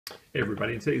Hey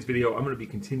everybody, in today's video I'm going to be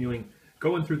continuing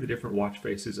going through the different watch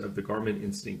faces of the Garmin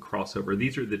Instinct Crossover.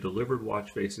 These are the delivered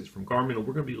watch faces from Garmin, and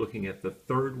we're going to be looking at the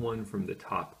third one from the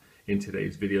top in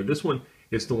today's video. This one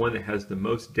is the one that has the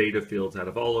most data fields out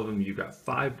of all of them. You've got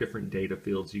 5 different data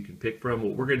fields you can pick from.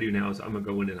 What we're going to do now is I'm going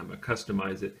to go in and I'm going to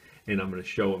customize it and I'm going to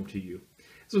show them to you.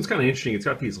 This one's kind of interesting. It's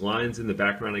got these lines in the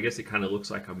background. I guess it kind of looks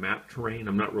like a map terrain.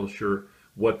 I'm not real sure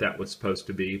what that was supposed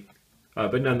to be.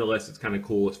 But nonetheless, it's kind of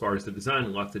cool as far as the design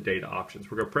and lots of data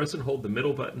options. We're going to press and hold the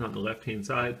middle button on the left-hand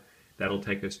side. That'll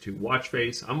take us to watch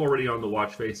face. I'm already on the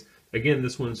watch face. Again,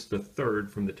 this one's the third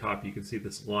from the top. You can see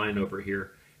this line over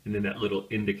here, and then that little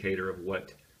indicator of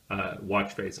what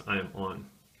watch face I am on.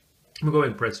 I'm going to go ahead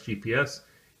and press GPS,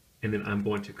 and then I'm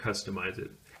going to customize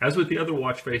it. As with the other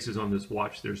watch faces on this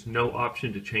watch, there's no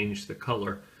option to change the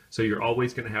color, so you're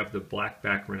always going to have the black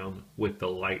background with the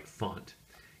light font.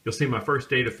 You'll see my first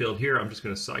data field here. I'm just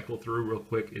going to cycle through real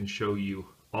quick and show you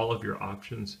all of your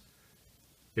options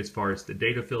as far as the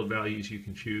data field values you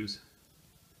can choose.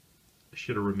 I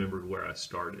should have remembered where I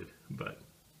started, but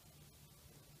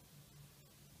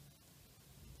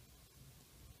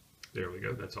there we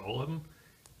go. That's all of them.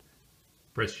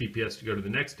 Press GPS to go to the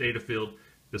next data field.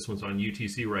 This one's on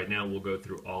UTC right now. We'll go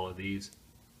through all of these.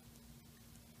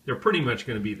 They're pretty much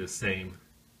going to be the same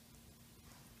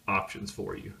options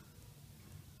for you.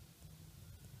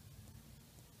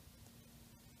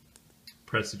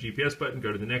 Press the GPS button,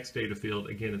 go to the next data field.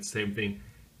 Again, it's the same thing.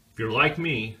 If you're like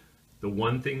me, the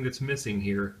one thing that's missing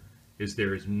here is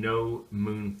there is no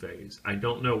moon phase. I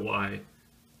don't know why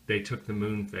they took the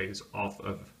moon phase off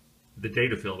of the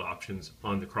data field options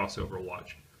on the Crossover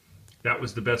watch. That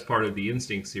was the best part of the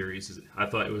Instinct series. I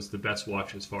thought it was the best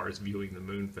watch as far as viewing the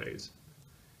moon phase.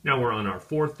 Now we're on our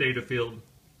 4th data field.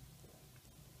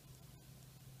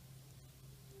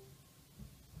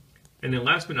 And then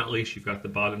last but not least, you've got the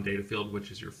bottom data field,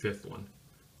 which is your 5th one.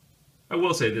 I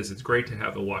will say this, it's great to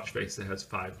have a watch face that has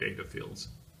 5 data fields.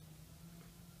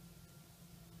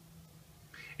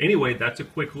 Anyway, that's a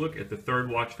quick look at the 3rd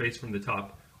watch face from the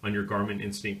top on your Garmin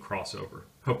Instinct Crossover.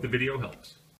 Hope the video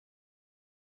helps.